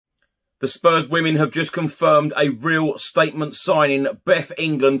The Spurs women have just confirmed a real statement signing Beth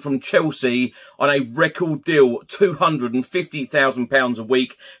England from Chelsea on a record deal, £250,000 a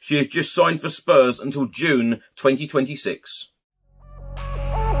week. She has just signed for Spurs until June 2026.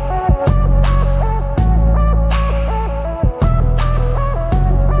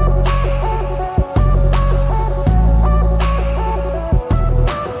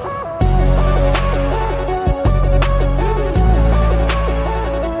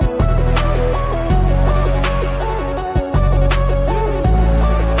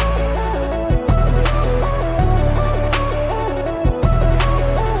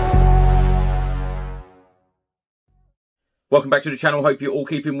 Welcome back to the channel. Hope you're all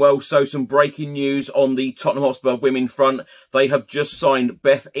keeping well. So some breaking news on the Tottenham Hotspur women front. They have just signed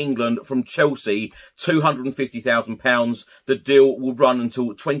Beth England from Chelsea, £250,000. The deal will run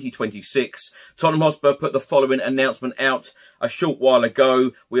until 2026. Tottenham Hotspur put the following announcement out a short while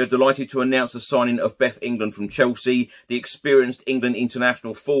ago. We are delighted to announce the signing of Beth England from Chelsea. The experienced England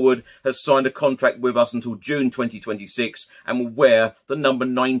international forward has signed a contract with us until June 2026 and will wear the number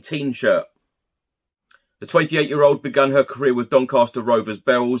 19 shirt. The 28-year-old began her career with Doncaster Rovers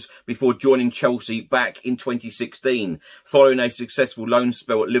Bells before joining Chelsea back in 2016. Following a successful loan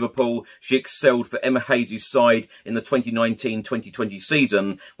spell at Liverpool, she excelled for Emma Hayes' side in the 2019-2020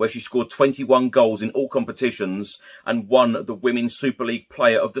 season, where she scored 21 goals in all competitions and won the Women's Super League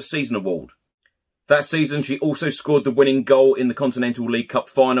Player of the Season award. That season, she also scored the winning goal in the Continental League Cup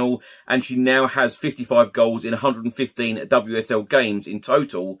final, and she now has 55 goals in 115 WSL games in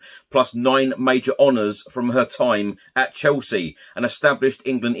total, plus 9 major honours from her time at Chelsea. An established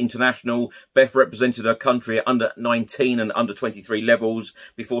England international, Beth represented her country at under 19 and under 23 levels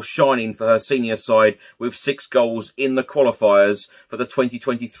before shining for her senior side with 6 goals in the qualifiers for the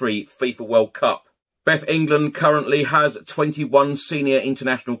 2023 FIFA World Cup. Beth England currently has 21 senior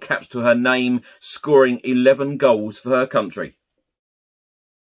international caps to her name, scoring 11 goals for her country.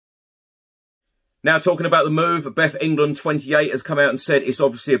 Now talking about the move, Beth England, 28, has come out and said, it's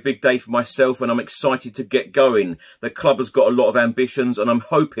obviously a big day for myself and I'm excited to get going. The club has got a lot of ambitions and I'm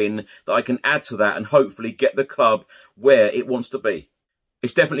hoping that I can add to that and hopefully get the club where it wants to be.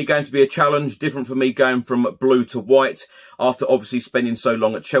 It's definitely going to be a challenge, different for me going from blue to white after obviously spending so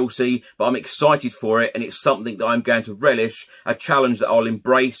long at Chelsea, but I'm excited for it and it's something that I'm going to relish, a challenge that I'll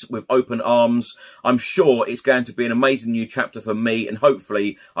embrace with open arms. I'm sure it's going to be an amazing new chapter for me and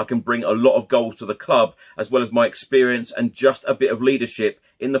hopefully I can bring a lot of goals to the club as well as my experience and just a bit of leadership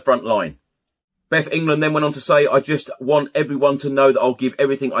in the front line. Beth England then went on to say, I just want everyone to know that I'll give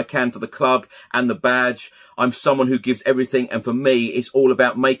everything I can for the club and the badge. I'm someone who gives everything, and for me, it's all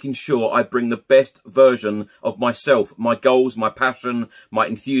about making sure I bring the best version of myself, my goals, my passion, my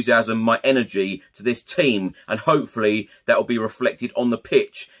enthusiasm, my energy to this team, and hopefully that will be reflected on the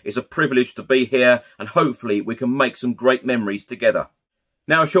pitch. It's a privilege to be here, and hopefully we can make some great memories together.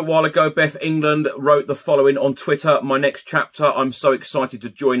 Now, a short while ago, Beth England wrote the following on Twitter. My next chapter, I'm so excited to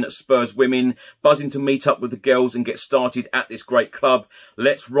join Spurs Women, buzzing to meet up with the girls and get started at this great club.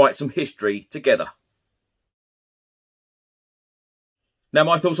 Let's write some history together. Now,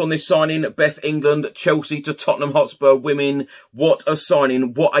 my thoughts on this signing, Beth England, Chelsea to Tottenham Hotspur Women. What a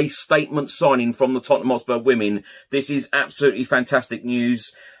signing, what a statement signing from the Tottenham Hotspur Women. This is absolutely fantastic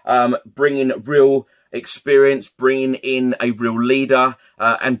news, bringing real experience, bringing in a real leader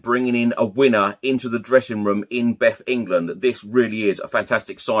and bringing in a winner into the dressing room in Beth England. This really is a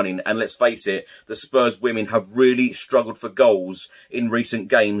fantastic signing, and let's face it, the Spurs women have really struggled for goals in recent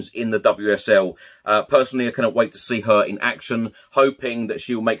games in the WSL. Personally, I cannot wait to see her in action, hoping that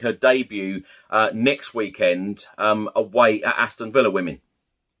she will make her debut next weekend away at Aston Villa Women.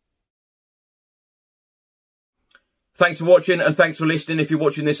 Thanks for watching and thanks for listening. If you're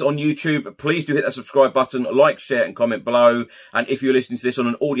watching this on YouTube, please do hit that subscribe button, like, share and comment below. And if you're listening to this on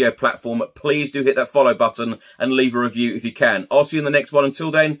an audio platform, please do hit that follow button and leave a review if you can. I'll see you in the next one. Until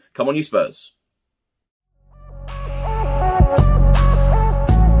then, come on you Spurs.